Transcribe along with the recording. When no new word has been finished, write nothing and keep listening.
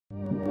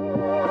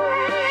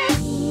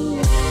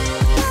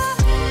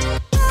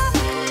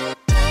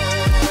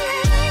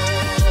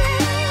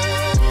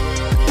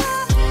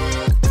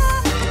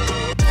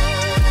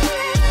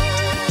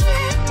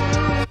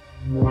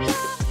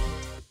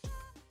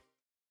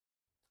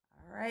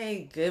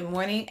right. Good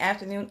morning,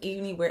 afternoon,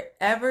 evening,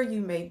 wherever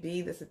you may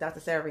be. This is Dr.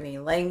 Sarah Renee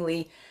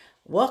Langley,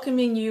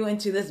 welcoming you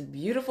into this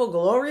beautiful,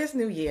 glorious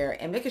new year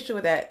and making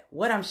sure that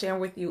what I'm sharing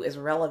with you is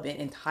relevant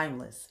and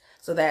timeless.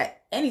 So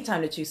that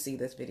anytime that you see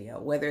this video,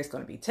 whether it's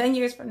going to be 10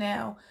 years from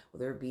now,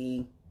 whether it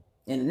be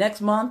in the next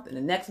month, in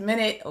the next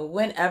minute, or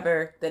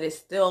whenever, that is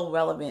still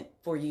relevant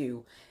for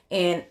you.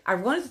 And I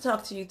wanted to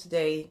talk to you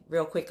today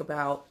real quick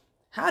about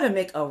how to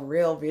make a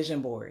real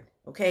vision board.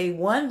 Okay,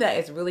 one that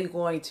is really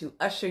going to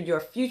usher your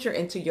future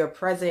into your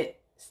present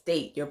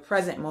state, your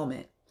present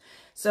moment.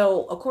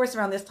 So, of course,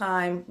 around this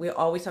time, we're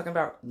always talking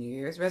about New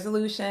Year's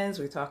resolutions.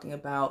 We're talking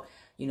about,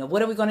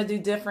 what are we going to do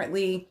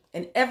differently?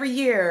 And every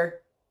year,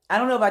 I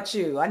don't know about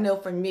you, I know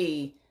for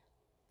me,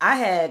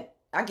 I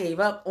gave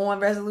up on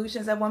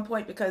resolutions at one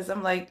point because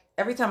I'm like,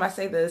 every time I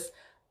say this,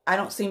 I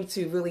don't seem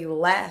to really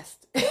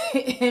last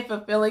in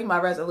fulfilling my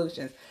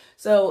resolutions.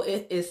 So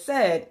it is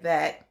said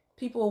that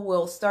people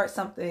will start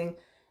something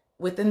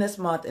within this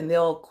month and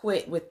they'll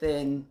quit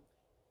within,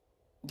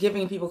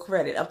 giving people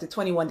credit, up to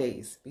 21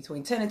 days.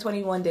 Between 10 and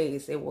 21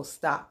 days, they will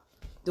stop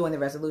doing the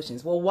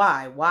resolutions. Well,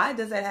 why? Why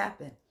does that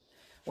happen?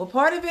 Well,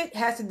 part of it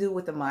has to do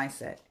with the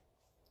mindset.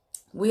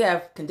 We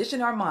have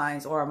conditioned our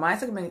minds, or our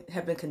minds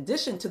have been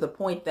conditioned to the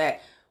point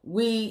that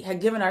we have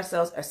given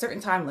ourselves a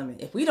certain time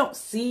limit. If we don't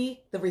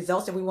see the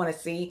results that we want to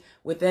see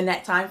within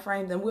that time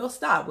frame, then we'll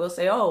stop. We'll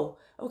say, oh,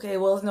 okay,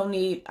 well, there's no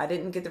need. I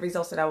didn't get the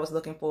results that I was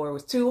looking for. It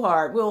was too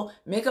hard. We'll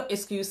make up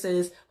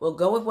excuses. We'll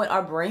go with what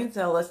our brains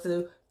tell us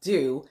to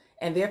do,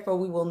 and therefore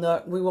we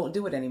won't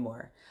do it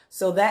anymore.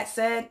 So that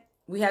said,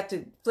 we have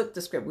to flip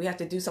the script. We have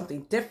to do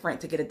something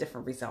different to get a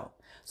different result.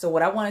 So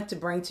what I wanted to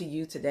bring to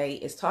you today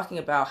is talking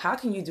about how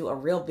can you do a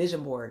real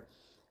vision board.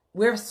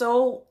 We're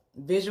so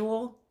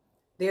visual.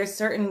 There's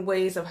certain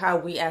ways of how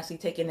we actually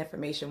take in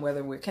information,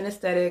 whether we're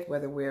kinesthetic,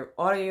 whether we're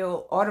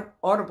audible,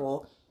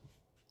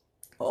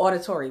 or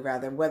auditory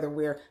rather, whether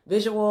we're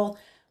visual.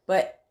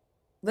 But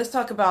let's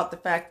talk about the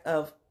fact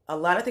of a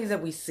lot of things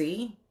that we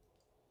see,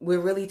 we're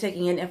really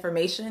taking in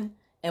information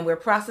and we're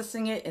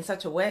processing it in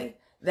such a way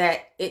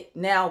that it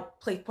now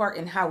plays part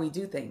in how we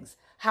do things,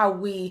 how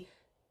we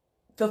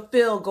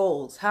fulfill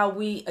goals, how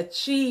we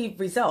achieve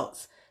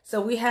results. So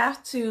we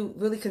have to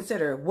really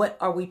consider, what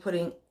are we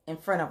putting in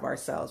front of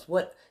ourselves?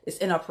 What is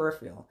in our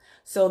peripheral?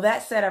 So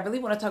that said, I really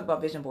want to talk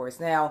about vision boards.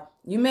 Now,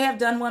 you may have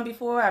done one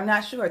before. I'm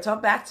not sure.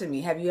 Talk back to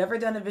me. Have you ever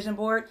done a vision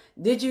board?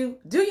 Did you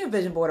do your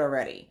vision board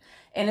already?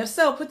 And if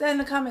so, put that in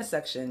the comment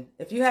section.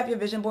 If you have your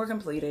vision board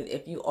completed,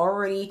 if you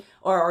already,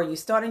 or are you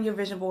starting your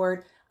vision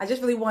board, I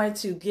just really wanted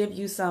to give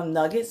you some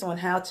nuggets on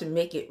how to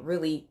make it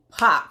really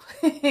pop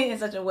in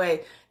such a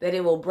way that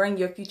it will bring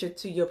your future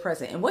to your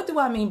present. And what do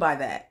I mean by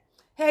that?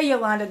 Hey,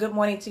 Yolanda, good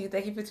morning to you.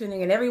 Thank you for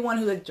tuning in. Everyone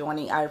who is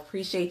joining, I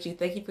appreciate you.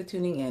 Thank you for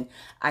tuning in.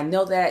 I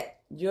know that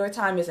your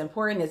time is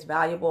important, it's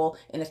valuable,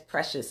 and it's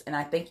precious. And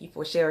I thank you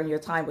for sharing your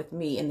time with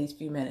me in these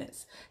few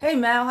minutes. Hey,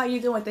 Mal, how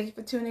you doing? Thank you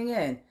for tuning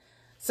in.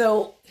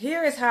 So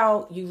here is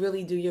how you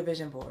really do your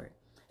vision board.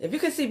 If you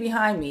can see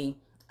behind me,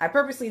 I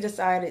purposely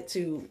decided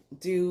to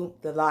do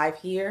the live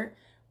here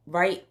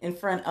right in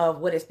front of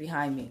what is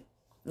behind me.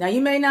 Now,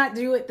 you may not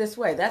do it this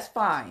way. That's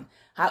fine.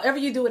 However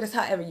you do it is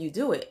however you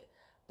do it.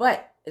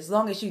 But as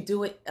long as you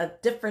do it a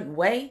different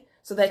way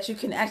so that you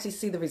can actually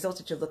see the results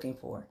that you're looking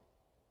for.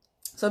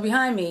 So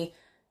behind me,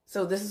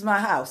 so this is my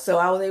house. So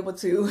I was able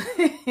to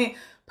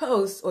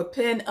post or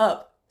pin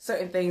up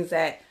certain things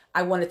that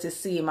I wanted to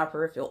see in my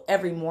peripheral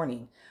every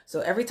morning. So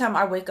every time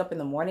I wake up in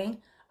the morning,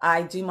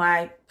 I do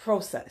my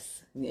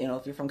process.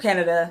 If you're from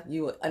Canada,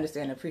 you would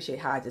understand and appreciate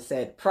how I just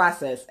said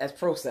process as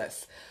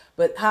process.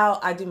 But how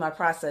I do my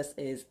process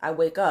is I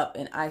wake up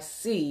and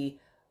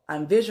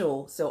I'm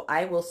visual, so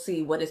I will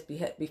see what is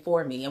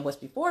before me. And what's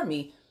before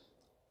me,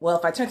 well,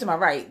 if I turn to my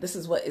right, this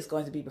is what is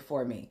going to be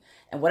before me.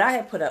 And what I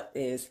have put up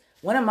is,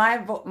 one of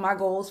my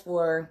goals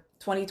for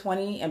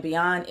 2020 and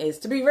beyond is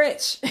to be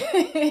rich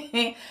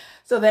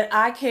so that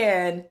I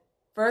can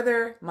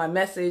further my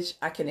message,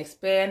 I can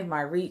expand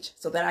my reach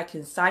so that I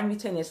can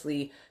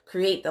simultaneously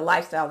create the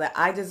lifestyle that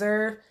I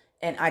deserve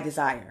and I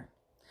desire.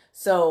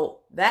 So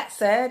that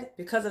said,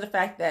 because of the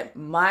fact that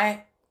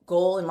my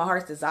goal and my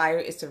heart's desire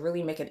is to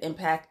really make an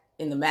impact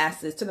to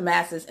the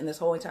masses in this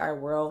whole entire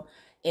world,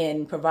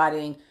 in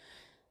providing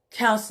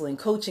counseling,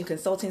 coaching,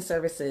 consulting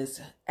services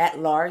at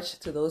large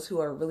to those who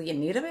are really in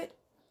need of it,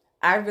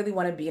 I really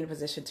want to be in a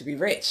position to be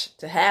rich,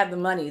 to have the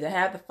money, to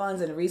have the funds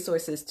and the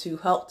resources to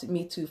help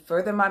me to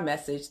further my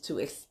message, to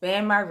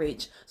expand my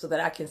reach so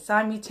that I can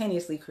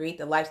simultaneously create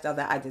the lifestyle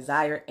that I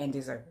desire and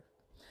deserve.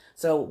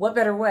 So what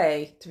better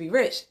way to be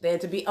rich than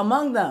to be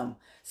among them?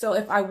 So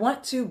if I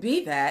want to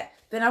be that,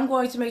 then I'm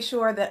going to make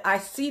sure that I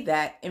see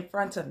that in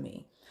front of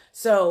me.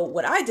 So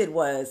what I did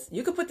was,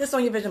 you could put this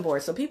on your vision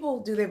board. So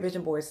people do their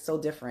vision boards so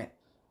different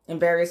in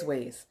various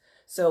ways.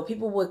 So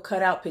people would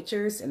cut out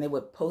pictures and they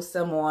would post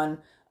them on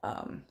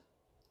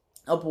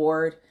a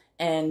board,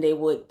 and they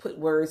would put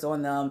words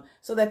on them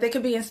so that they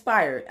could be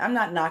inspired. I'm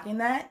not knocking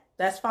that.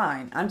 That's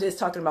fine. I'm just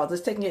talking about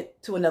just taking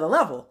it to another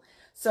level.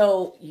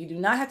 So you do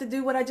not have to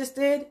do what I just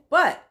did,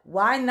 but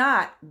why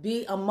not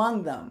be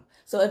among them?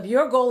 So if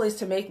your goal is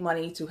to make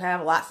money, to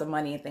have lots of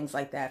money and things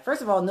like that,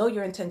 first of all, know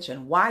your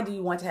intention. Why do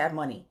you want to have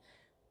money?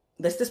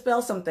 Let's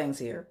dispel some things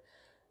here.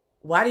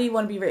 Why do you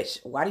want to be rich?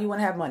 Why do you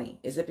want to have money?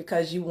 Is it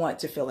because you want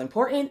to feel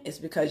important? Is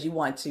it because you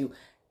want to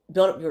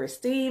build up your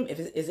esteem?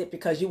 Is it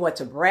because you want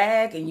to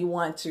brag and you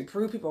want to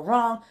prove people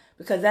wrong?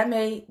 Because that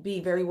may be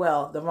very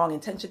well the wrong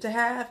intention to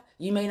have.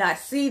 You may not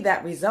see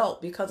that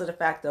result because of the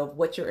fact of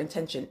what your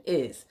intention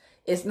is.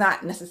 It's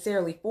not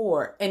necessarily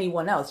for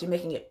anyone else. You're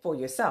making it for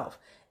yourself.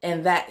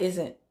 And that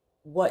isn't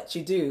what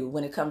you do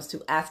when it comes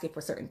to asking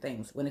for certain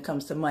things, when it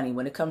comes to money,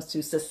 when it comes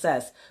to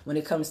success, when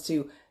it comes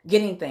to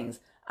getting things.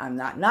 I'm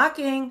not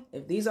knocking.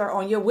 If these are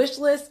on your wish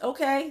list,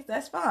 okay,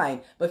 that's fine.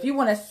 But if you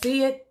want to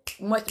see it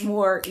much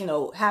more,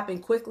 happen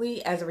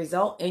quickly as a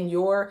result in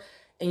your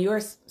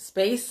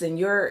space and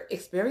your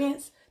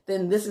experience,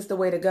 then this is the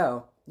way to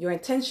go. Your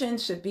intention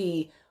should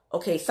be,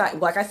 okay, so,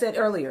 like I said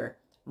earlier,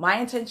 my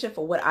intention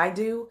for what I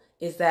do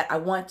is that I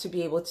want to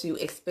be able to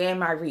expand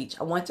my reach.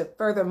 I want to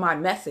further my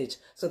message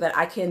so that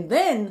I can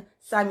then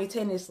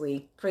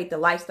simultaneously create the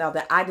lifestyle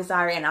that I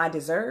desire and I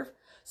deserve.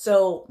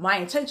 So my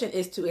intention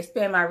is to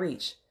expand my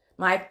reach.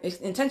 My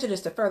intention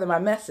is to further my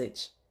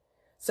message.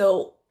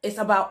 So it's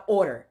about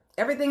order.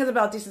 Everything is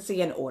about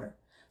decency and order.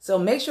 So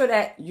make sure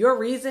that your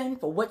reason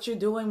for what you're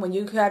doing when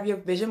you have your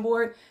vision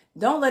board,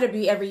 don't let it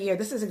be every year.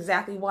 This is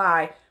exactly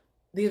why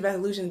these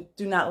resolutions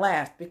do not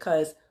last,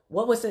 because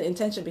what was the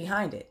intention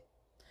behind it?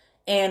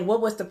 And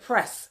what was the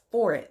press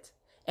for it?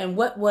 And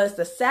what was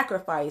the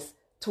sacrifice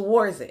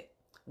towards it?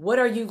 What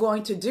are you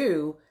going to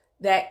do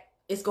that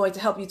is going to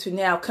help you to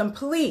now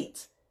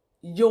complete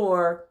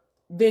your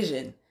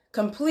vision,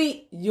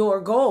 complete your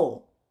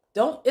goal?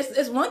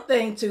 It's one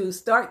thing to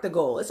start the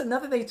goal. It's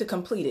another thing to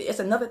complete it. It's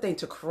another thing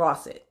to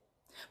cross it.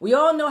 We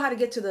all know how to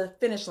get to the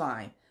finish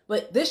line.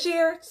 But this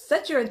year,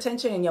 set your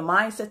intention and your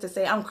mindset to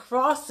say, I'm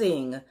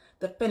crossing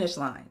the finish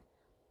line.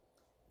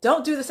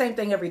 Don't do the same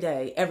thing every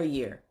day, every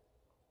year.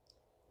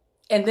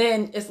 And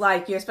then it's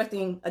like you're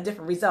expecting a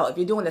different result. If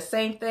you're doing the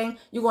same thing,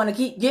 you're going to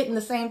keep getting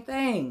the same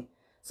thing.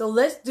 So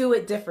let's do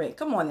it different.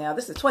 Come on now.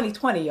 This is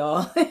 2020,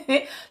 y'all.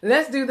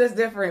 Let's do this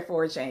different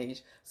for a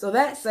change. So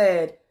that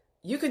said,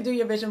 you can do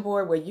your vision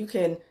board where you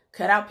can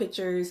cut out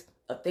pictures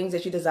of things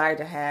that you desire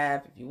to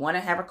have. If you want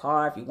to have a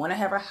car, if you want to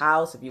have a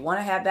house, if you want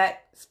to have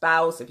that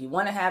spouse, if you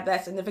want to have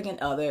that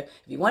significant other,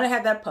 if you want to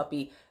have that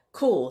puppy,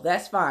 cool.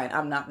 That's fine.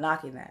 I'm not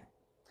knocking that.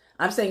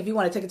 I'm saying if you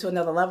want to take it to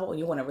another level and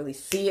you want to really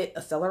see it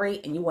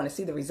accelerate and you want to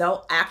see the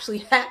result actually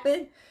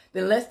happen,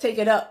 then let's take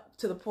it up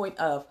to the point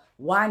of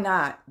why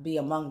not be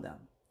among them?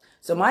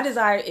 So my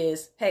desire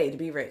is, hey, to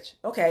be rich.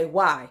 Okay,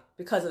 why?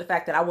 Because of the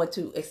fact that I want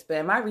to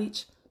expand my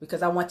reach,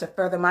 because I want to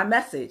further my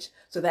message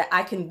so that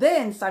I can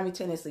then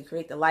simultaneously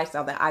create the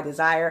lifestyle that I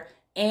desire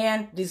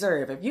and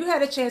deserve. If you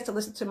had a chance to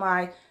listen to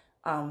my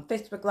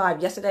Facebook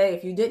Live yesterday,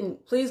 if you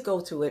didn't, please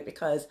go to it,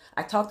 because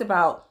I talked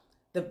about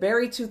the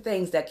very two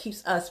things that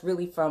keeps us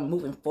really from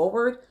moving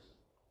forward.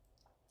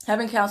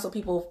 Having counseled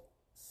people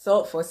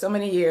for so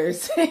many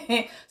years,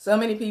 so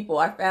many people,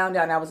 I found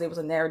out and I was able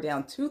to narrow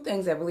down two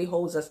things that really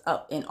holds us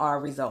up in our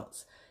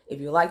results. If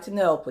you'd like to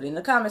know, put it in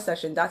the comment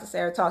section. Dr.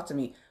 Sarah, talk to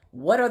me.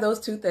 What are those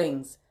two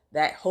things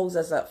that holds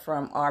us up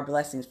from our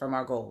blessings, from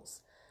our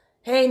goals?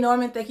 Hey,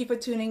 Norman, thank you for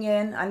tuning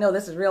in. I know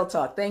this is real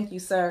talk. Thank you,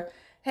 sir.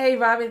 Hey,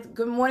 Robin,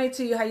 good morning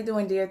to you. How you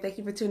doing, dear? Thank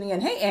you for tuning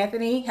in. Hey,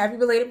 Anthony, happy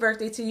belated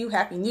birthday to you.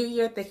 Happy New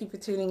Year. Thank you for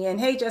tuning in.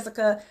 Hey,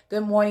 Jessica,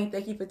 good morning.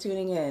 Thank you for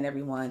tuning in,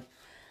 everyone.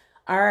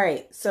 All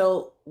right,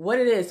 so what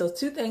it is, those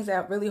two things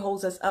that really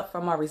holds us up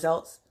from our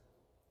results: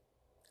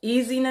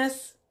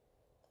 easiness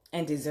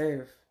and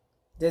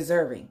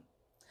deserving.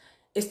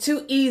 It's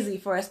too easy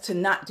for us to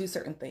not do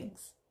certain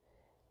things.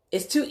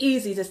 It's too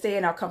easy to stay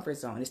in our comfort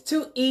zone. It's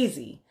too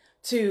easy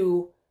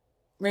to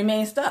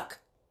remain stuck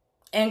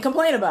and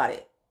complain about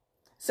it.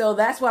 So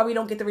that's why we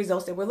don't get the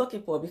results that we're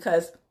looking for,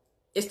 because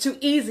it's too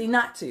easy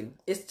not to.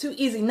 It's too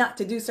easy not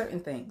to do certain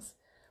things.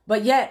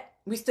 But yet,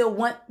 we still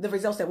want the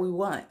results that we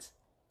want.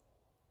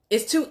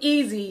 It's too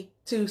easy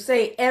to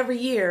say every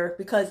year,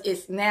 because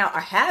it's now a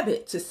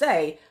habit to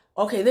say,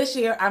 okay, this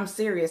year I'm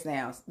serious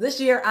now. This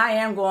year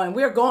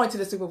we're going to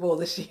the Super Bowl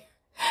this year.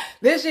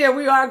 This year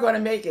we are going to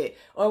make it,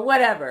 or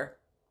whatever.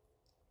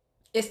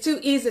 It's too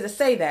easy to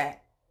say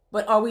that,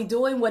 but are we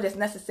doing what is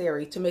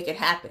necessary to make it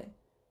happen?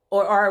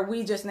 Or are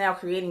we just now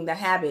creating the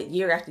habit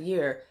year after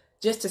year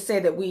just to say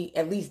that we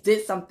at least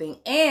did something,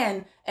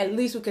 and at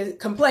least we could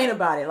complain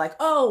about it? Like,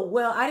 oh,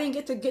 well, I didn't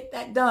get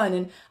that done,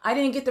 and I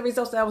didn't get the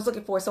results that I was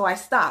looking for, so I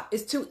stopped.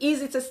 It's too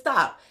easy to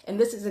stop. And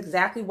this is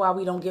exactly why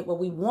we don't get what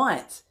we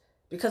want,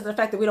 because of the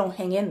fact that we don't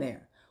hang in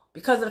there,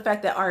 because of the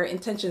fact that our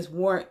intentions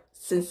weren't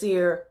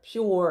sincere,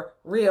 pure,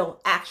 real,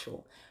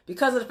 actual,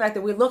 because of the fact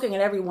that we're looking at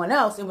everyone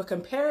else and we're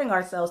comparing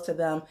ourselves to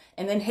them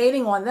and then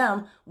hating on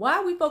them. Why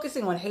are we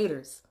focusing on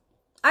haters?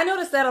 I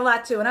noticed that a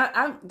lot too. And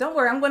I don't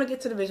worry, I'm going to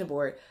get to the vision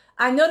board.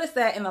 I noticed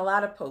that in a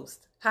lot of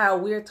posts, how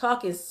we're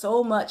talking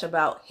so much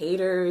about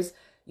haters.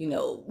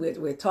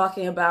 We're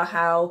talking about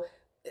how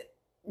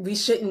we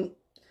shouldn't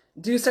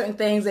do certain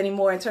things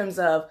anymore in terms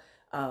of,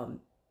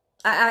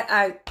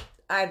 I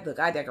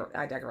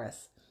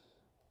digress.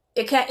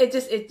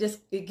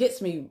 It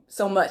gets me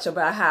so much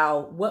about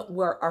how what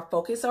our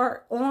focus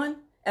are on,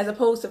 as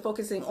opposed to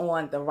focusing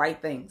on the right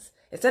things.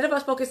 Instead of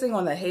us focusing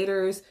on the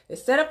haters,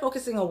 instead of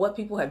focusing on what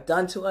people have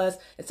done to us,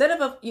 instead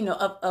of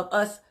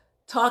us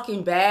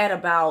talking bad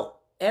about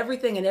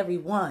everything and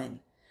everyone,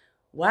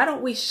 why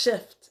don't we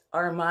shift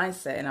our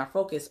mindset and our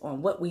focus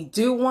on what we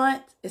do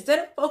want? Instead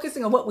of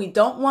focusing on what we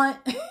don't want,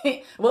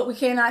 what we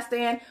cannot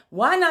stand,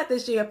 why not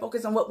this year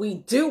focus on what we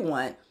do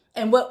want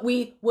and what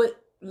we would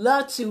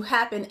love to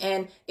happen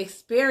and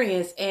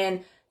experience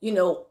and,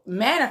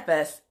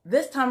 manifest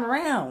this time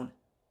around?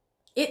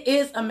 It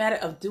is a matter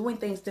of doing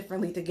things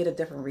differently to get a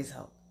different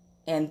result.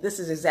 And this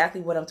is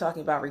exactly what I'm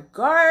talking about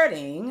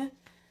regarding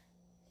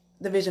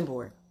the vision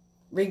board,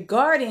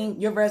 regarding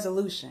your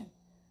resolution.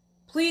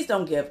 Please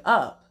don't give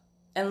up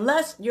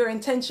unless your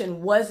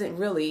intention wasn't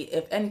really,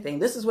 if anything,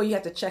 this is where you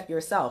have to check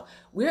yourself.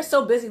 We're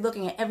so busy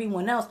looking at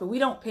everyone else, but we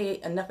don't pay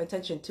enough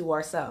attention to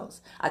ourselves.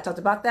 I talked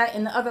about that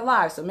in the other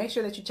lives, so make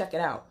sure that you check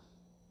it out.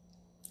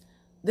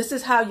 This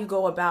is how you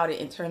go about it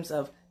in terms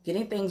of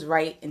getting things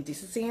right in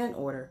decency and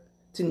order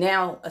to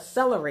now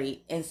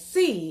accelerate and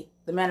see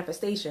the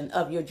manifestation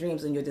of your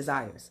dreams and your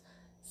desires.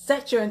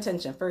 Set your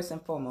intention first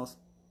and foremost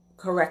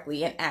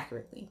correctly and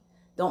accurately.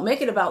 Don't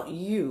make it about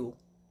you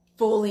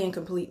fully and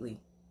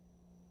completely.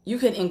 You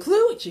can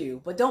include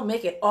you, but don't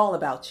make it all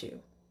about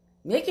you.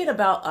 Make it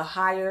about a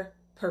higher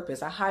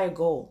purpose, a higher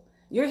goal.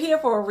 You're here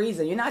for a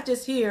reason. You're not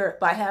just here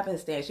by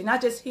happenstance. You're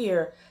not just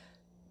here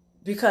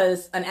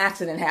because an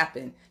accident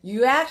happened.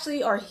 You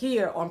actually are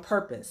here on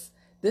purpose.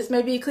 This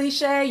may be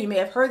cliche, you may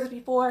have heard this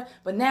before,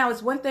 but now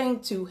it's one thing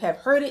to have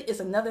heard it,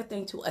 it's another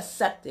thing to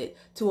accept it,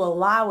 to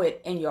allow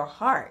it in your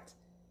heart,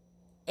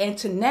 and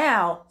to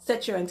now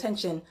set your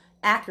intention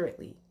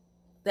accurately.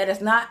 That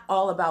it's not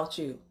all about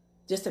you,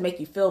 just to make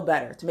you feel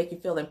better, to make you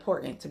feel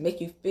important, to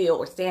make you feel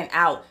or stand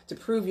out, to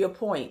prove your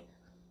point,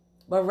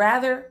 but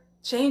rather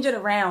change it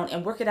around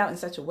and work it out in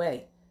such a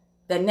way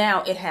that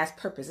now it has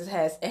purpose, it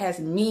has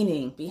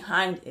meaning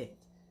behind it.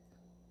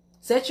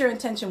 Set your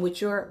intention with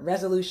your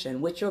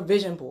resolution, with your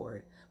vision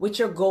board, with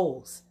your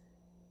goals,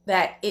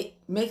 that it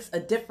makes a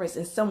difference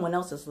in someone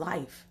else's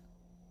life.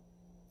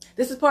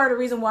 This is part of the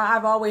reason why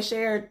I've always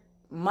shared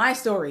my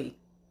story.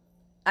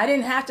 I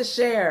didn't have to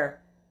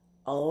share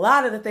a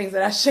lot of the things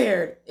that I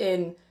shared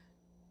in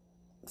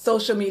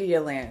social media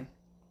land,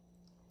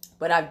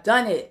 but I've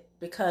done it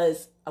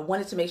because I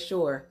wanted to make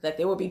sure that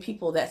there will be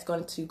people that's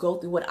going to go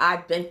through what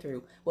I've been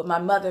through, what my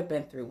mother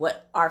been through,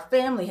 what our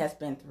family has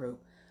been through,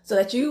 so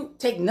that you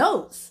take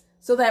notes,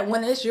 so that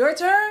when it's your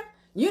turn,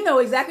 you know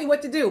exactly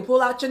what to do.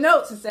 Pull out your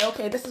notes and say,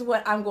 okay, this is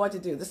what I'm going to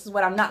do. This is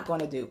what I'm not going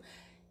to do.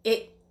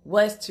 It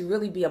was to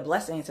really be a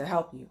blessing to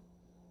help you.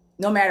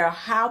 No matter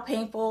how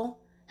painful,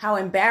 how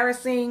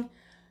embarrassing,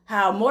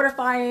 how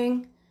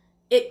mortifying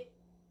it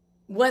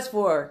was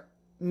for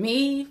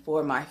me,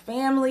 for my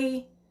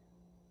family,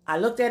 I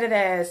looked at it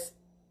as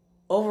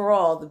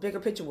overall, the bigger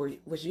picture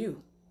was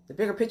you. The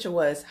bigger picture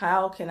was,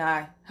 how can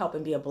I help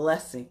and be a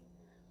blessing?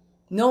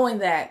 Knowing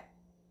that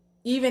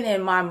even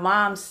in my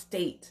mom's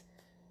state,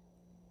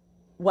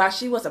 while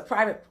she was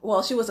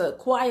she was a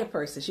quiet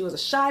person, she was a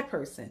shy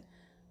person,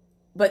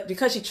 but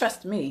because she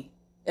trusted me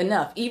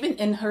enough, even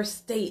in her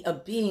state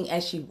of being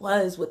as she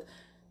was with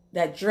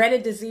that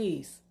dreaded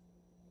disease,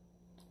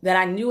 that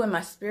I knew in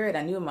my spirit,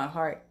 I knew in my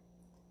heart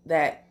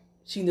that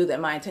she knew that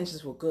my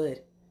intentions were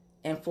good,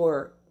 and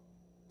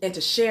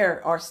to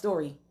share our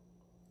story,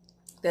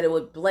 that it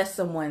would bless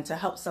someone, to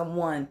help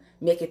someone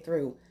make it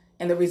through.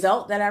 And the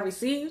result that I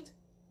received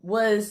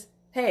was,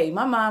 hey,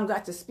 my mom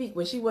got to speak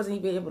when she wasn't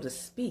even able to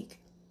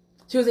speak.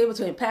 She was able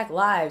to impact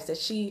lives that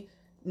she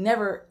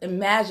never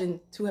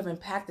imagined to have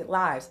impacted,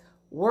 lives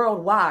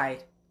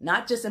worldwide,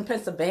 not just in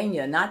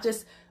Pennsylvania, not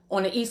just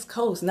on the East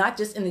Coast, not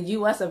just in the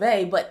US of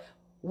A, but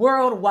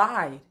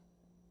worldwide.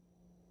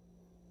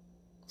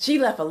 She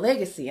left a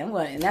legacy.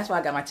 And that's why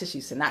I got my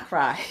tissues to not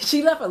cry.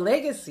 She left a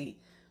legacy.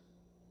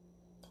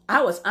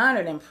 I was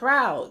honored and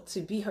proud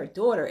to be her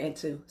daughter and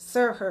to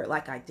serve her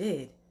like I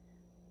did.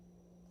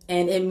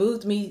 And it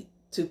moved me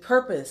to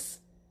purpose,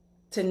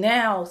 to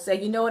now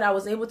say, you know what, I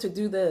was able to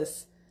do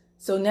this.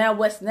 So now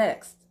what's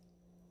next?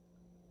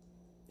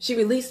 She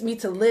released me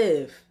to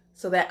live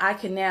so that I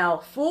can now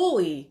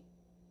fully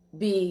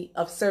be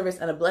of service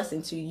and a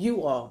blessing to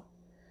you all.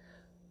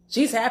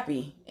 She's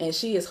happy and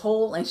she is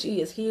whole and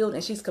she is healed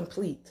and she's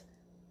complete.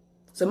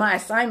 So my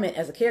assignment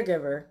as a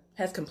caregiver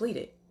has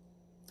completed.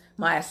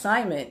 My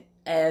assignment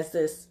as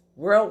this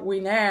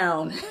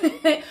world-renowned,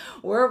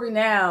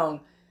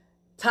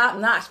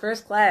 top-notch,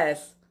 first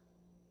class,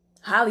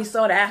 highly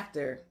sought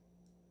after,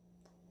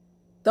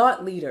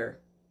 thought leader,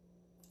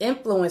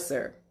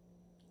 influencer,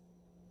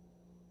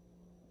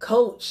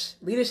 coach,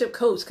 leadership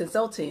coach,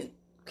 consultant,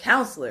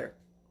 counselor.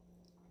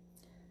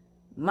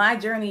 My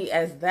journey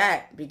as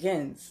that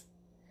begins.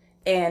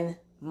 And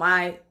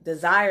my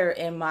desire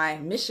and my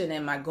mission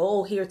and my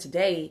goal here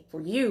today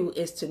for you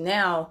is to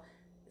now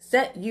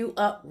set you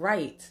up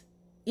right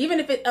Even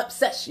if it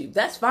upsets you,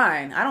 that's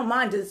fine. I don't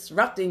mind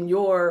disrupting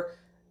your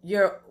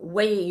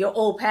way, your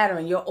old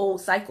pattern, your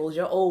old cycles,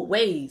 your old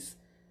ways,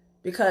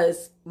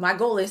 because my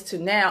goal is to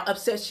now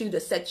upset you to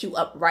set you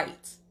up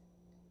right.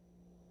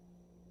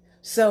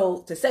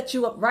 So to set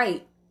you up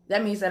right,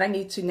 that means that I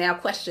need to now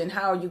question,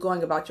 how are you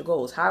going about your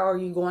goals? How are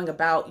you going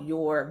about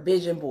your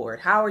vision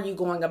board? How are you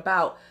going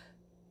about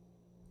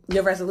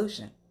your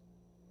resolution?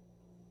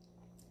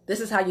 This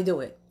is how you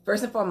do it.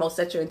 First and foremost,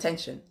 set your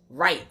intention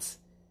right.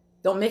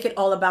 Don't make it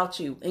all about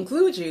you.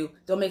 Include you.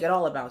 Don't make it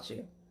all about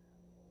you.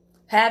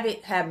 Have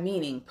it have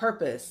meaning,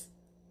 purpose,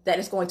 that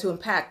is going to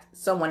impact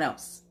someone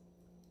else.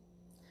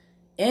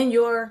 In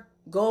your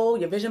goal,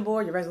 your vision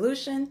board, your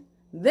resolution,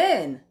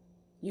 then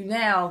you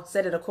now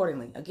set it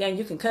accordingly. Again,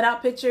 you can cut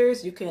out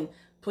pictures. You can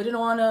put it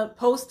on a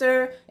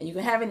poster, and you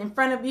can have it in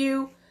front of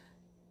you.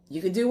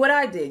 You can do what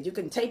I did. You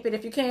can tape it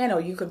if you can, or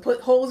you can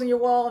put holes in your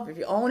wall if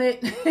you own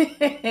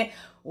it.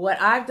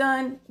 What I've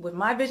done with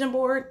my vision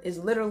board is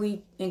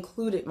literally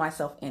included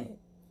myself in it.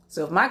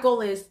 So if my goal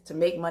is to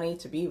make money,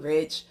 to be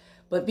rich,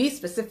 but be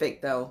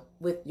specific though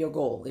with your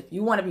goal. If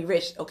you want to be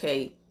rich,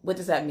 okay, what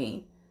does that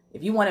mean?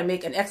 If you want to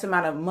make an X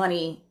amount of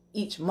money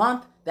each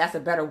month, that's a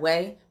better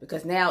way,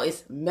 because now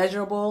it's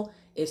measurable,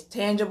 it's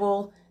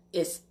tangible,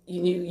 it's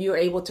you're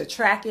able to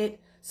track it.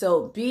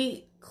 So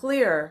be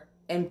clear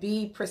and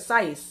be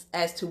precise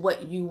as to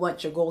what you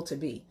want your goal to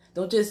be.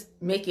 Don't just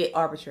make it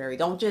arbitrary.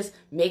 Don't just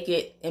make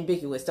it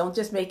ambiguous. Don't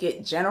just make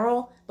it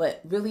general,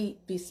 but really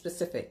be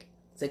specific.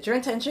 Set your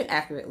intention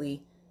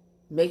accurately.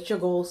 Make your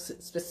goals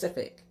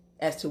specific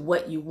as to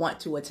what you want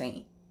to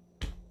attain.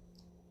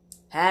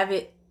 Have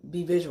it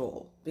be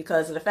visual,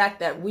 because of the fact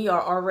that we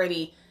are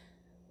already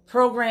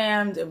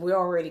programmed and we're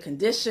already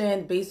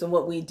conditioned based on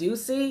what we do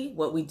see,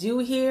 what we do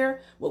hear,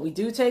 what we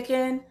do take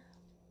in.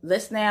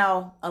 Let's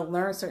now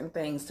unlearn certain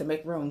things to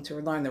make room to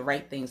learn the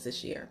right things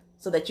this year,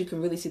 so that you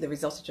can really see the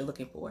results that you're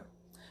looking for.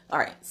 All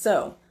right,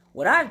 so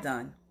what I've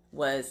done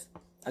was,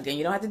 again,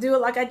 you don't have to do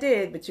it like I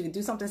did, but you can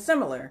do something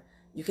similar.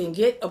 You can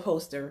get a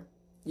poster.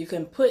 You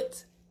can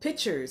put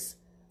pictures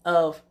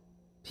of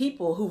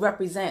people who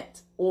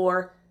represent,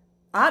 or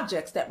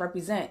objects that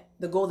represent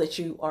the goal that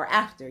you are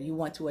after, you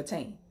want to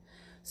attain.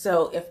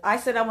 So if I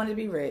said I wanted to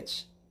be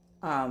rich,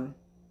 that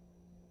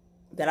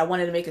I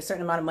wanted to make a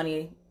certain amount of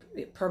money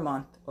per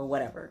month or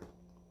whatever,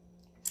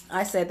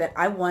 I said that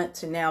I want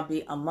to now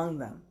be among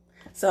them.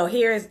 So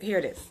here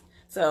it is.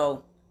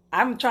 So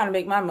I'm trying to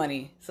make my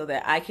money so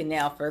that I can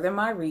now further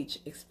my reach,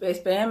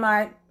 expand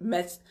my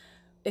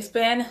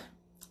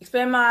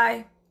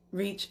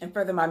reach, and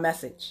further my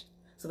message,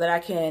 so that I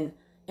can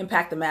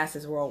impact the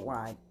masses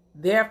worldwide.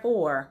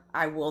 Therefore,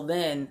 I will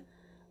then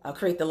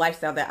create the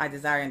lifestyle that I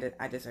desire and that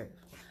I deserve.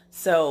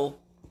 So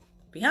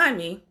behind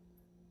me,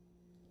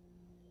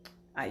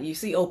 you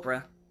see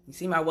Oprah. You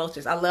see my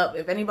Welch's. I love,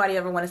 if anybody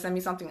ever want to send me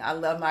something, I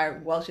love my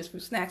Welch's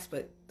fruit snacks,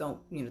 but don't,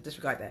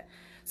 disregard that.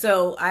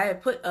 So I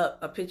have put up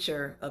a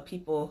picture of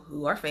people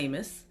who are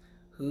famous,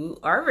 who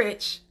are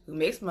rich, who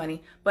makes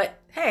money. But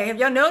hey, have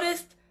y'all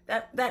noticed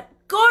that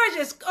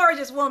gorgeous,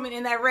 gorgeous woman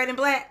in that red and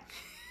black?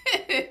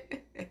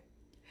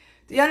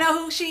 Do y'all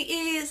know who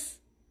she is?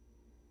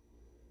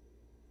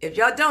 If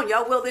y'all don't,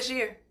 y'all will this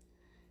year.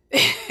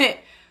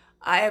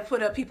 I have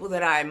put up people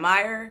that I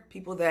admire,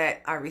 people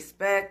that I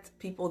respect,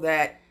 people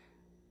that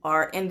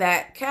are in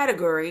that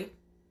category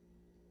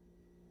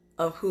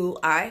of who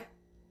I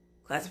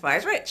classify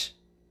as rich.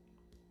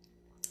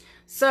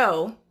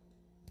 So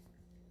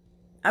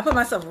I put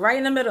myself right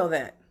in the middle of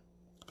that.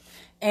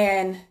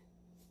 And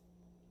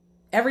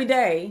every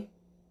day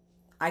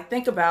I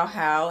think about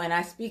how, and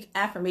I speak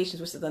affirmations,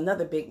 which is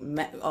another big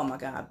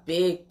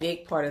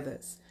part of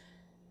this.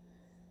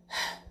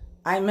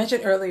 I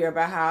mentioned earlier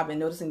about how I've been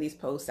noticing these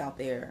posts out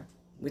there.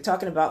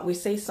 We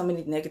say so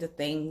many negative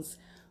things.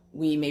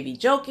 We may be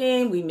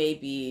joking, we may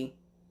be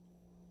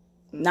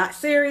not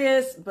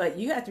serious, but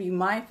you have to be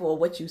mindful of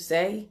what you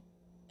say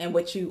and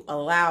what you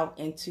allow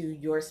into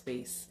your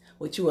space,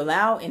 what you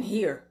allow in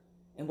here,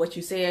 and what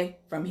you say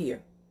from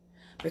here.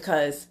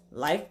 Because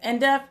life and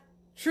death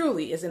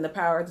truly is in the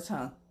power of the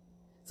tongue.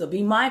 So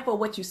be mindful of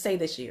what you say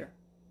this year.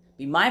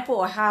 Be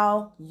mindful of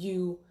how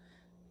you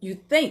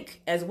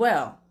think as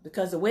well,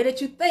 because the way that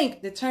you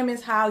think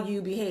determines how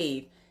you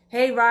behave.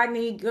 Hey,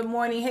 Rodney, good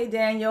morning. Hey,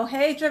 Daniel.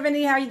 Hey,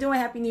 Trevini, how you doing?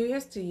 Happy New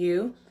Year's to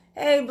you.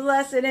 Hey,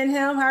 Blessed in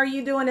Him. How are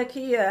you doing,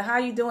 Akia? How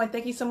are you doing?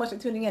 Thank you so much for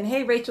tuning in.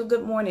 Hey, Rachel,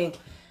 good morning.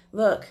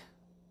 Look,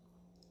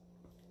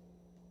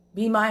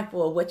 be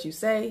mindful of what you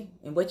say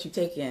and what you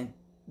take in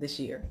this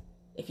year.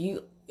 If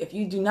you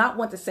do not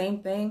want the same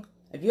thing,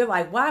 if you're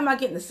like, why am I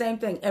getting the same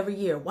thing every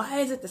year? Why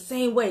is it the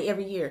same way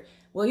every year?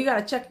 Well, you got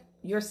to check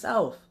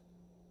yourself.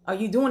 Are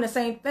you doing the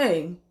same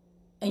thing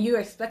and you're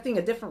expecting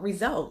a different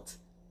result?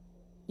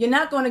 You're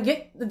not going to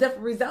get the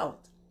different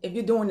result if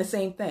you're doing the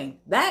same thing.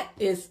 That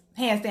is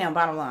hands down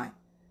bottom line.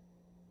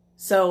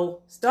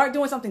 So start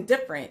doing something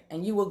different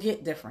and you will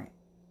get different.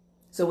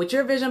 So with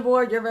your vision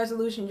board, your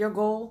resolution, your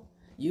goal,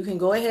 you can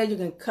go ahead, you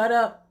can cut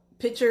up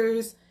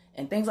pictures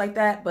and things like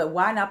that, but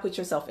why not put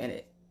yourself in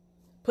it?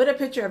 Put a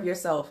picture of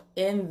yourself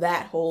in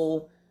that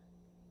whole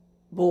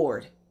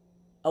board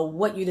of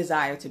what you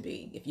desire to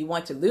be. If you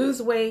want to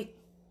lose weight,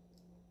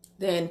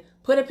 then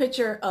put a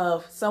picture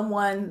of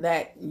someone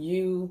that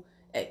you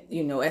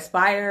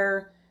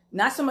aspire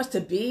not so much to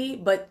be,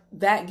 but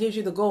that gives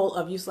you the goal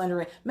of you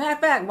slendering. Matter of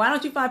fact, why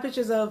don't you find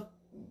pictures of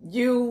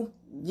you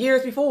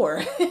years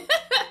before?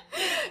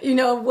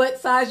 What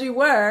size you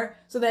were,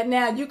 so that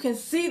now you can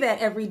see that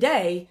every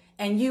day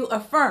and you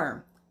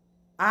affirm,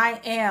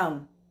 I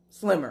am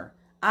slimmer.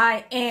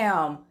 I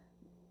am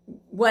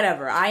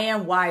whatever. I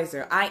am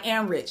wiser. I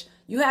am rich.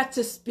 You have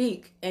to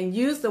speak and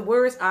use the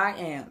words I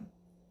am.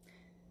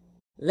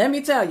 Let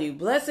me tell you,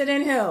 blessed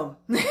in him.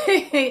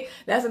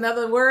 That's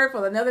another word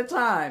for another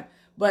time.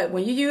 But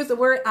when you use the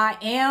word I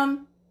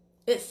am,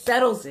 it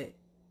settles it.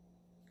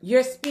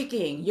 You're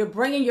speaking. You're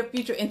bringing your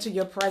future into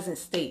your present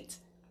state.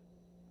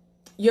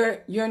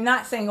 You're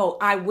not saying, oh,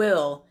 I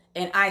will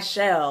and I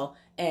shall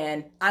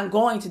and I'm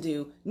going to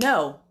do.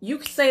 No,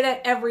 you say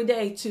that every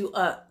day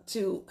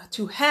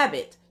to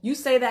habit. You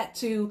say that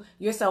to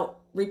yourself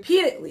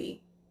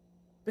repeatedly,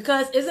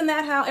 because isn't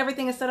that how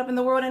everything is set up in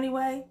the world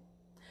anyway?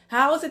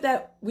 How is it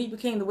that we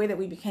became the way that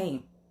we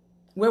became,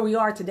 where we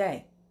are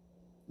today,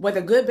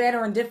 whether good, bad,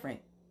 or indifferent?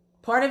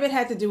 Part of it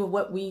had to do with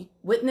what we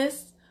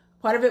witnessed.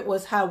 Part of it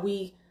was how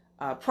we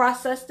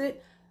processed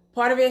it.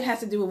 Part of it has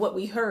to do with what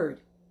we heard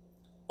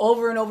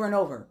over and over and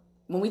over.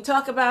 When we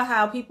talk about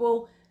how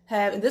people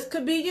have, and this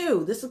could be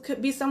you, this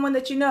could be someone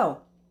that you know.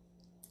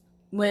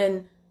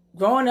 When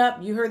growing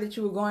up, you heard that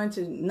you were going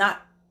to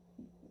not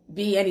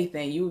be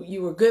anything.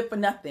 You were good for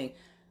nothing.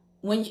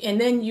 We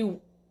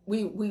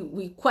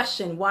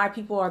question why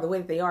people are the way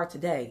that they are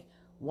today.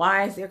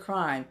 Why is there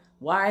crime?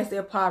 Why is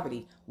there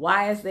poverty?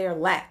 Why is there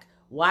lack?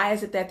 Why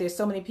is it that there's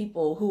so many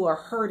people who are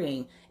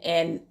hurting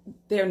and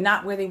they're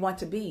not where they want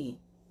to be?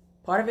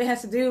 Part of it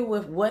has to do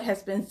with what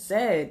has been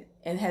said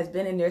and has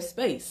been in their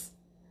space.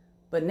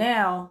 But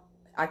now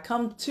I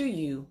come to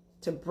you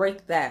to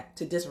break that,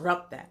 to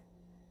disrupt that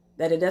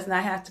it does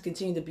not have to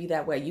continue to be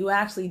that way. You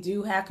actually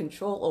do have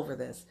control over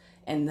this.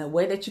 And the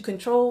way that you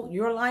control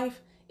your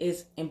life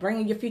is in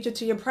bringing your future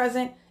to your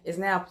present, is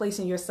now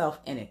placing yourself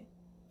in it.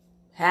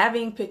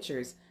 Having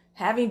pictures,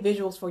 having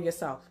visuals for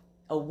yourself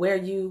of where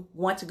you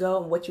want to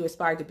go and what you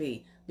aspire to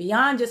be.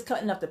 Beyond just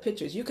cutting up the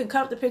pictures. You can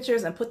cut up the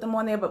pictures and put them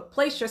on there, but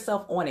place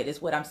yourself on it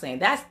is what I'm saying.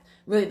 That's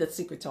really the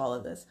secret to all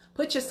of this.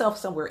 Put yourself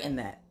somewhere in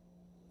that.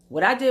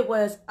 What I did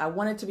was I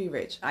wanted to be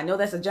rich. I know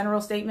that's a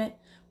general statement,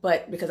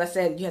 but because I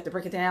said you have to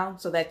break it down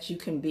so that you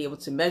can be able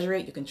to measure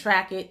it, you can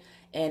track it,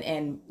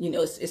 and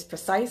it's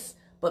precise.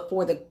 But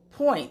for the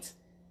point,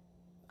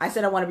 I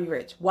said I want to be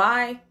rich.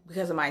 Why?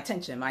 Because of my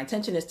intention. My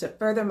intention is to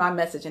further my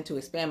message and to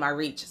expand my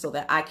reach so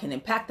that I can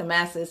impact the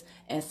masses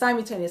and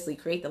simultaneously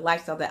create the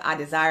lifestyle that I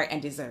desire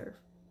and deserve.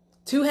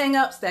 Two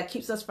hang-ups that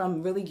keeps us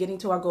from really getting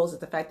to our goals is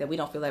the fact that we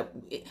don't feel like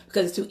it,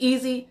 because it's too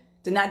easy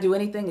to not do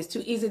anything. It's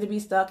too easy to be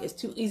stuck. It's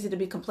too easy to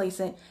be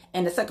complacent.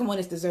 And the second one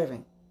is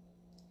deserving.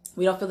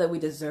 We don't feel that we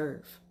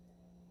deserve.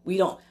 We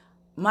don't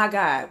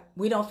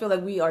feel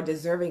like we are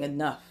deserving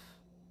enough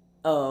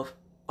of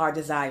our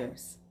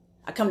desires.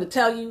 I come to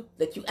tell you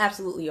that you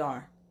absolutely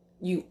are.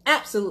 You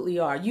absolutely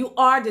are. You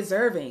are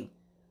deserving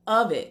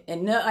of it.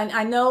 And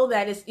I know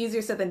that it's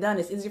easier said than done.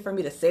 It's easier for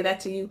me to say that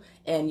to you.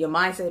 And your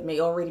mindset may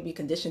already be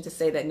conditioned to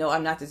say that, no,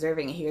 I'm not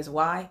deserving. And here's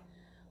why.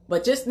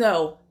 But just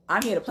know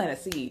I'm here to plant a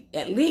seed.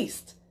 At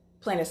least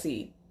plant a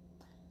seed.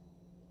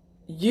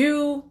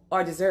 You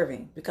are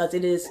deserving because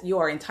you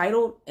are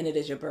entitled and it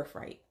is your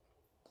birthright.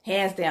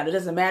 Hands down. It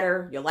doesn't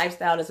matter your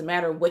lifestyle. It doesn't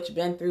matter what you've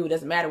been through. It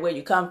doesn't matter where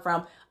you come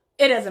from.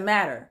 It doesn't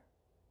matter.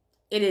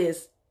 It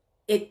is.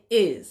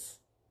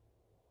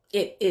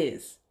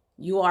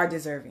 You are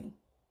deserving.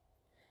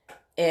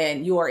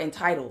 And you are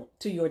entitled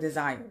to your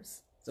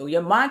desires. So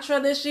your mantra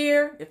this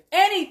year, if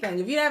anything,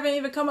 if you haven't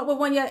even come up with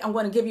one yet, I'm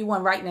going to give you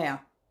one right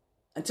now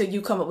until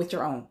you come up with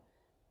your own.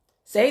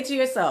 Say to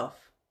yourself,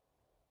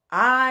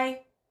 I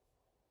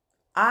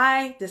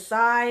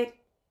decide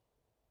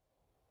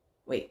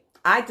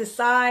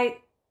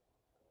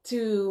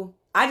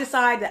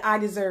that I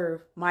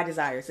deserve my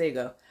desires. There you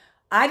go.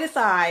 I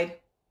decide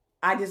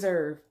I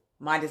deserve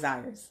my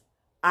desires.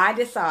 I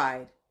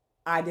decide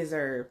I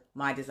deserve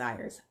my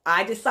desires.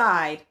 I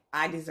decide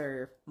I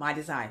deserve my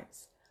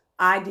desires.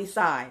 I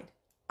decide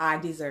I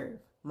deserve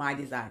my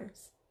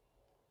desires.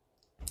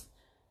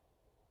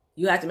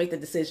 You have to make the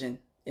decision,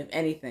 if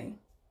anything,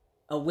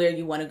 of where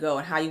you want to go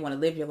and how you want to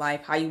live your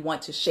life, how you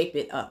want to shape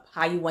it up,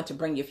 how you want to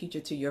bring your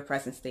future to your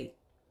present state.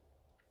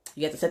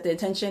 You have to set the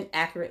intention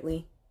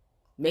accurately.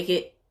 Make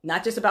it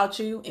not just about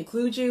you,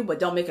 include you, but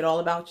don't make it all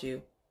about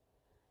you.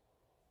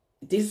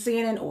 Decency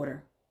and in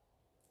order.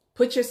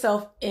 Put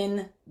yourself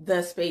in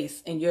the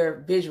space, in your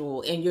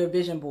visual, in your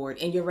vision board,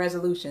 in your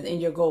resolutions, in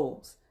your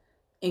goals.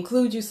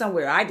 Include you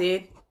somewhere. I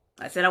did.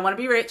 I said I want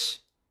to be rich.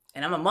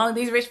 And I'm among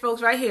these rich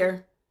folks right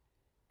here.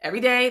 Every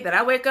day that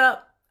I wake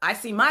up, I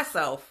see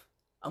myself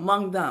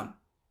among them.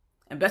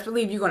 And best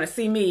believe you're going to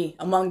see me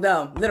among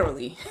them,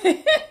 literally.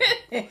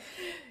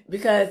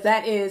 Because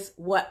that is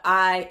what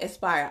I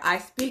aspire. I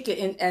speak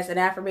it as an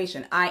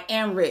affirmation. I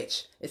am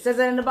rich. It says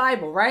that in the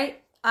Bible,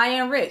 right? I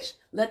am rich.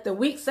 Let the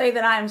weak say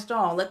that I am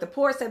strong. Let the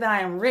poor say that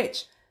I am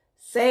rich.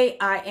 Say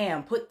I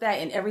am. Put that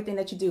in everything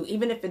that you do.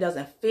 Even if it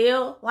doesn't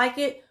feel like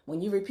it,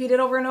 when you repeat it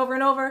over and over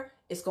and over,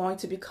 it's going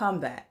to become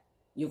that.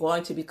 You're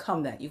going to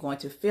become that. You're going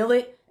to feel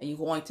it, and you're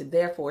going to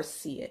therefore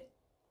see it.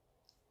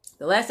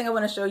 The last thing I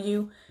want to show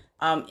you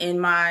in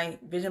my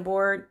vision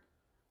board,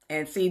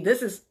 and see,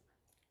 this is,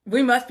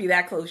 we must be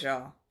that close,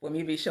 y'all, for me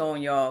to be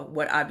showing y'all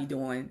what I be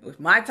doing with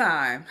my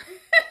time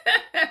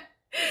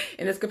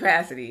in this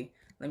capacity.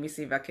 Let me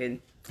see if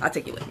I'll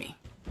take you with me.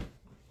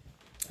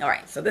 All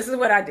right, so this is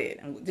what I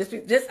did.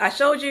 I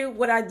showed you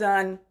what I've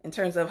done in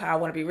terms of how I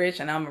want to be rich,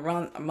 and I'm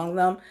among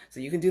them, so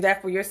you can do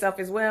that for yourself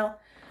as well.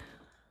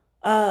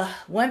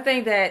 One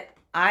thing that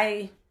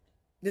I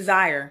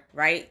desire,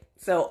 right?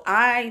 So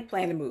I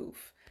plan to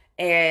move,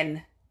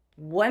 and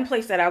one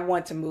place that I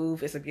want to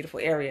move is a beautiful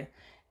area,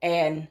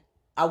 and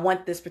I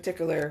want this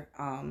particular,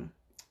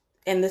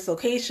 in this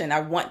location,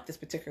 I want this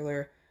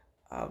particular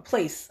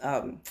place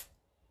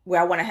where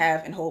I want to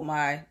have and hold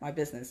my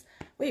business.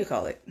 What do you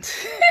call it?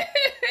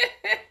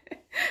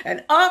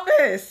 An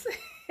office.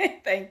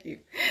 Thank you.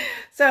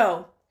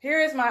 So here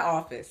is my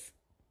office.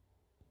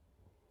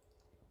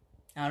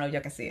 I don't know if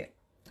y'all can see it.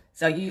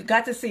 So you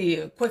got to see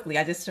it quickly.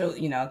 I just showed,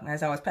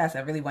 as I was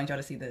passing, I really want y'all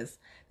to see this.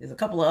 There's a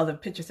couple of other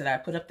pictures that I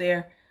put up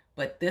there,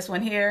 but this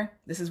one here,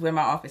 this is where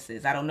my office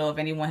is. I don't know if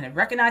anyone had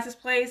recognized this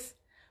place,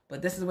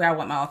 but this is where I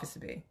want my office to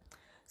be.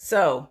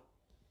 So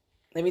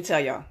let me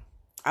tell y'all,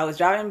 I was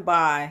driving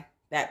by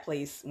that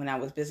place when I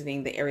was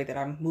visiting the area that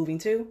I'm moving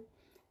to.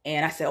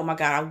 And I said, oh my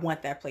God, I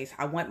want that place.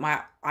 I want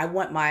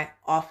my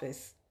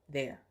office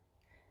there.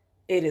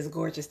 It is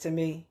gorgeous to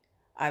me.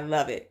 I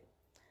love it.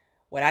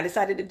 What I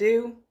decided to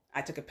do,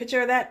 I took a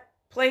picture of that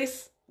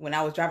place when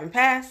I was driving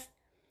past.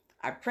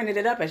 I printed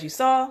it up as you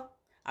saw.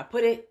 I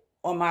put it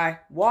on my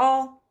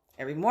wall.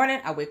 Every morning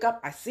I wake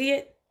up, I see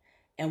it.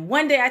 And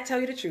one day, I tell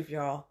you the truth,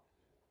 y'all,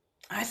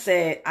 I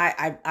said,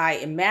 I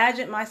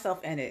imagined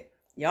myself in it.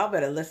 Y'all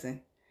better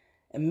listen.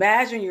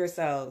 Imagine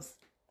yourselves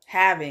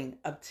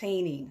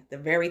obtaining the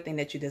very thing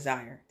that you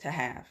desire to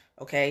have,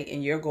 okay?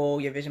 In your goal,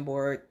 your vision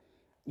board,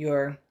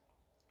 your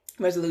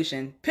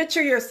resolution.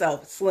 Picture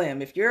yourself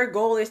slim. If your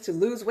goal is to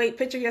lose weight,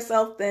 picture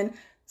yourself then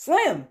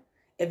slim.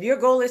 If your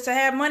goal is to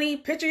have money,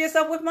 picture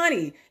yourself with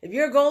money. If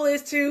your goal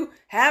is to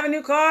have a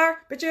new car,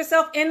 picture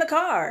yourself in the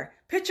car.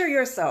 Picture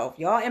yourself,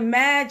 y'all.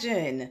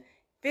 Imagine.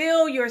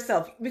 Feel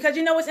yourself. Because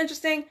you know what's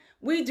interesting?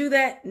 We do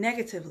that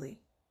negatively.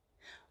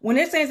 When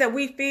there's things that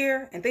we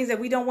fear and things that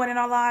we don't want in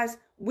our lives,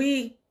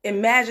 we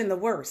imagine the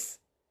worst.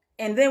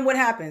 And then what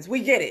happens?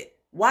 We get it.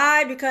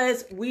 Why?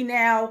 Because we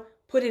now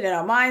put it in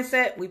our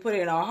mindset, we put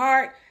it in our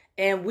heart,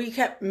 and we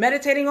kept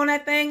meditating on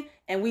that thing,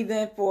 and we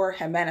therefore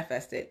have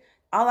manifested.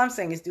 All I'm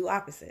saying is do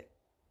opposite.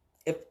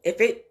 If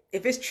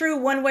it's true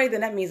one way,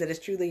 then that means that it's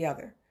true the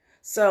other.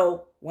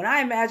 So when I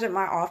imagined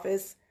my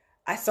office,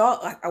 I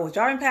was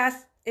driving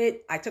past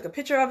it, I took a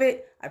picture of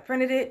it, I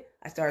printed it,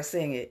 I started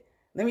seeing it.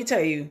 Let me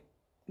tell you,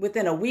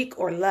 within a week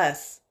or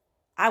less,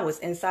 I was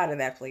inside of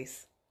that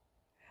place.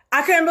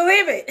 I couldn't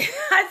believe it.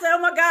 I said, oh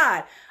my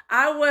God.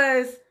 I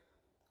was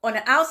on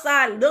the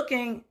outside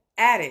looking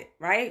at it,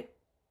 right?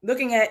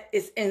 Looking at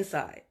its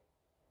inside.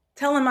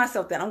 Telling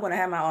myself that I'm going to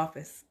have my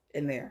office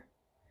in there.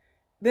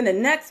 Then the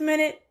next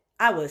minute,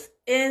 I was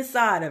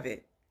inside of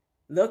it,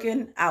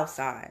 looking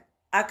outside.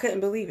 I couldn't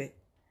believe it.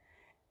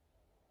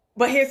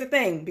 But here's the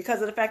thing,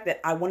 because of the fact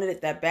that I wanted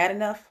it that bad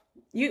enough,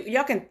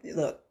 y'all can,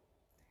 look,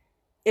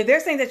 if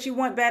there's things that you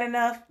want bad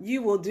enough,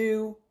 you will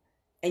do,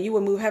 and you will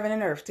move heaven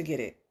and earth to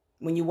get it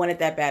when you want it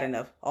that bad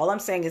enough. All I'm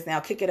saying is now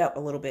kick it up a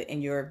little bit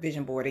in your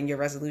vision board, in your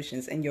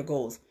resolutions, and your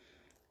goals.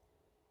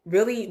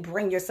 Really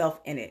bring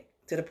yourself in it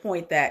to the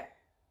point that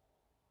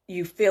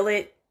you feel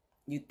it,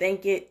 you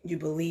think it, you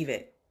believe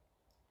it.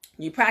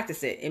 You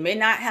practice it. It may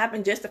not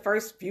happen just the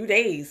first few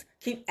days.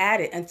 Keep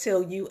at it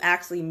until you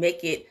actually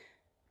make it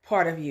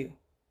part of you.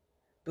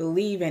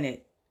 Believe in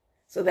it.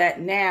 So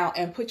that now,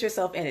 and put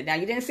yourself in it. Now,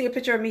 you didn't see a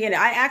picture of me in it.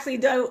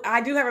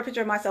 I do have a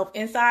picture of myself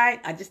inside.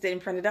 I just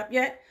didn't print it up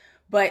yet.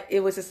 But it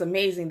was just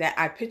amazing that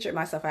I pictured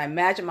myself. I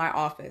imagined my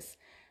office.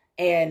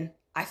 And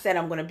I said,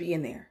 I'm going to be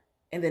in there.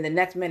 And then the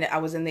next minute, I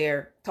was in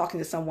there talking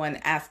to someone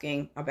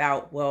asking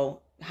about,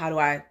 well, how do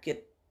I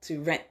get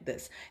to rent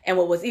this? And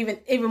what was even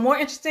more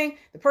interesting,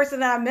 the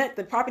person that I met,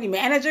 the property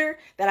manager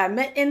that I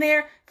met in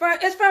there,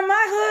 is from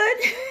my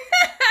hood.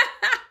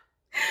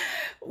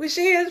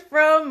 She is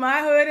from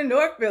my hood in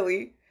North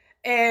Philly.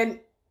 And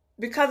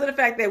because of the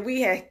fact that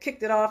we had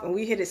kicked it off and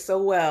we hit it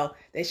so well,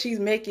 that she's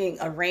making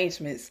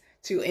arrangements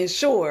to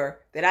ensure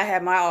that I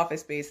have my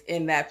office space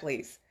in that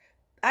place.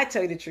 I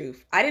tell you the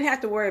truth, I didn't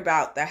have to worry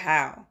about the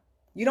how.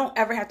 You don't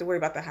ever have to worry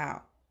about the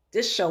how.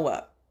 Just show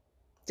up.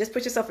 Just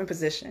put yourself in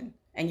position.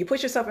 And you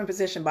put yourself in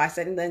position by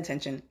setting the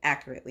intention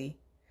accurately,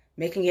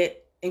 making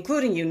it,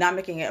 including you, not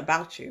making it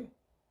about you.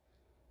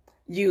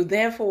 You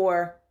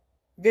therefore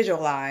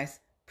visualize,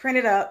 print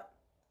it up,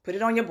 put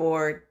it on your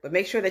board, but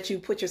make sure that you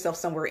put yourself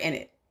somewhere in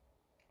it.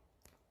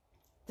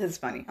 This is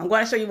funny. I'm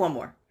going to show you one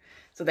more.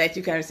 so that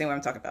you can understand what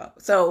I'm talking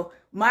about. So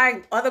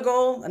my other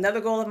goal, another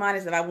goal of mine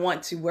is that I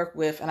want to work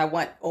with, and I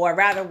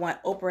rather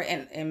want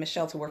Oprah and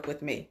Michelle to work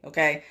with me.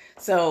 Okay.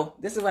 So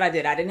this is what I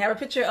did. I didn't have a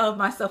picture of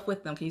myself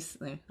with them. Can you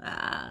see?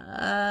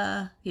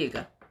 Here you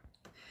go.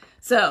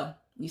 So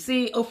you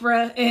see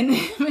Oprah and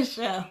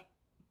Michelle,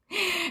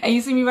 and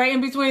you see me right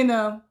in between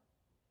them.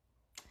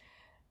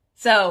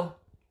 So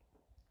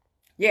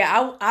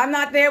yeah, I'm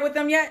not there with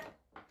them yet,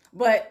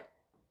 but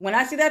when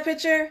I see that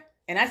picture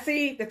and I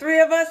see the three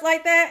of us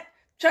like that,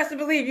 trust and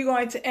believe you're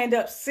going to end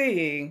up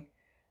seeing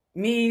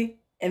me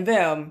and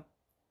them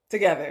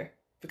together,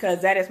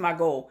 because that is my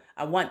goal.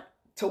 I want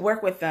to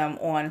work with them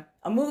on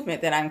a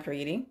movement that I'm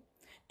creating.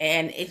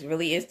 And it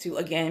really is to,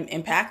 again,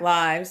 impact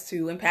lives,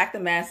 to impact the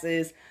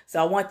masses. So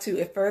I want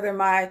to further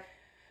my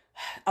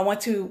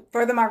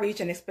reach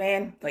and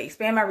expand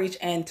my reach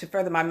and to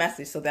further my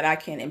message so that I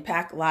can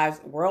impact lives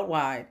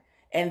worldwide.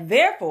 And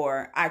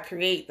therefore, I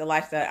create the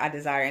lifestyle I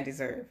desire and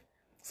deserve.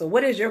 So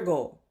what is your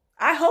goal?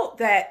 I hope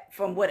that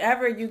from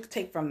whatever you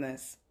take from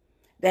this,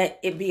 that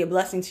it be a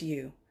blessing to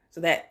you.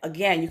 So that,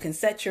 again, you can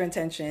set your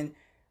intention,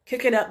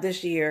 kick it up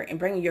this year, and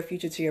bring your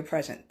future to your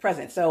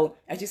present. So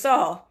as you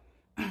saw,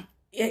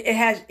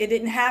 it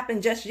didn't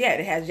happen just yet.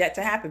 It has yet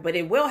to happen, but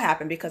it will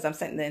happen because I'm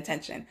setting the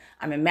intention.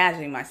 I'm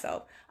imagining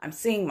myself. I'm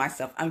seeing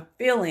myself. I'm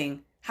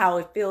feeling how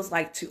it feels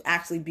like to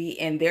actually be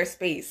in their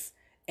space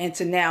and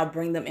to now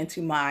bring them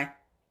into my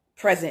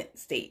present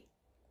state.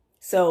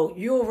 So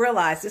you'll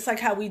realize, just like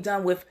how we've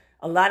done with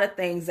a lot of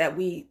things that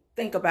we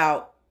think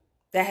about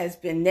that has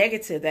been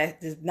negative,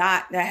 that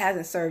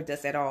hasn't served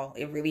us at all.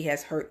 It really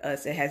has hurt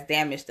us. It has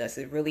damaged us.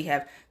 It really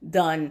have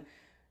done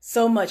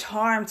so much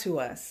harm to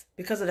us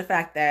because of the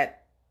fact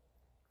that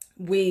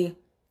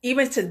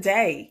even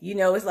today,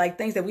 it's like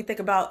things that we think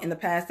about in the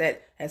past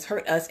that has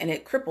hurt us and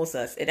it cripples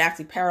us. It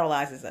actually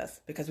paralyzes us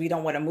because we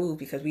don't want to move,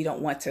 because we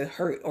don't want to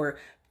hurt or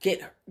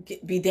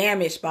be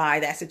damaged by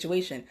that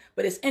situation.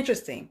 But it's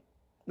interesting.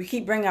 We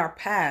keep bringing our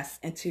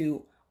past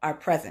into our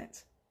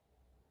present.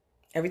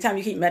 Every time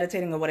you keep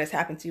meditating on what has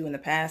happened to you in the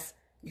past,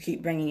 you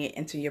keep bringing it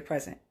into your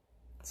present.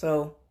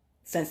 So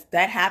since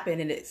that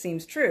happened and it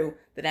seems true,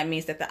 that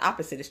means that the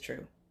opposite is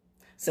true.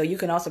 So you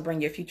can also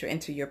bring your future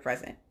into your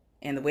present.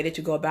 And the way that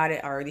you go about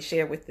it, I already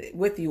shared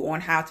with you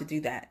on how to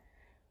do that.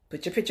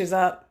 Put your pictures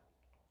up.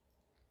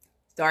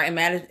 Start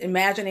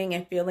imagining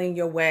and feeling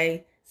your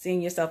way,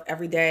 seeing yourself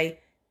every day.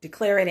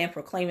 Declare it and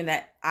proclaiming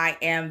that I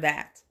am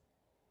that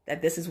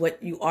this is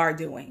what you are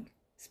doing.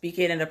 Speak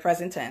it in the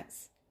present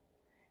tense.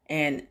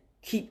 And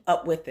keep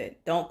up with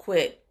it. Don't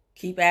quit.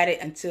 Keep at it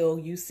until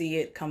you see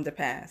it come to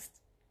pass.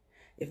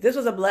 If this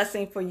was a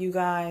blessing for you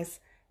guys,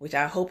 which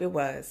I hope it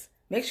was,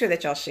 make sure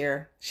that y'all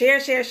share. Share.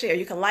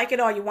 You can like it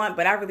all you want,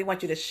 but I really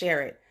want you to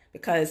share it,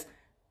 because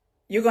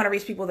you're going to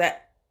reach people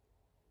that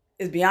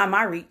is beyond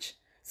my reach.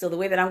 So the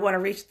way that I'm going to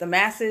reach the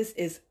masses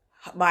is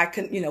by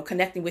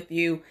connecting with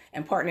you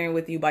and partnering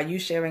with you by you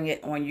sharing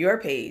it on your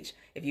page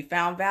if you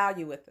found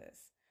value with this.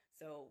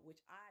 So, which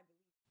I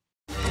believe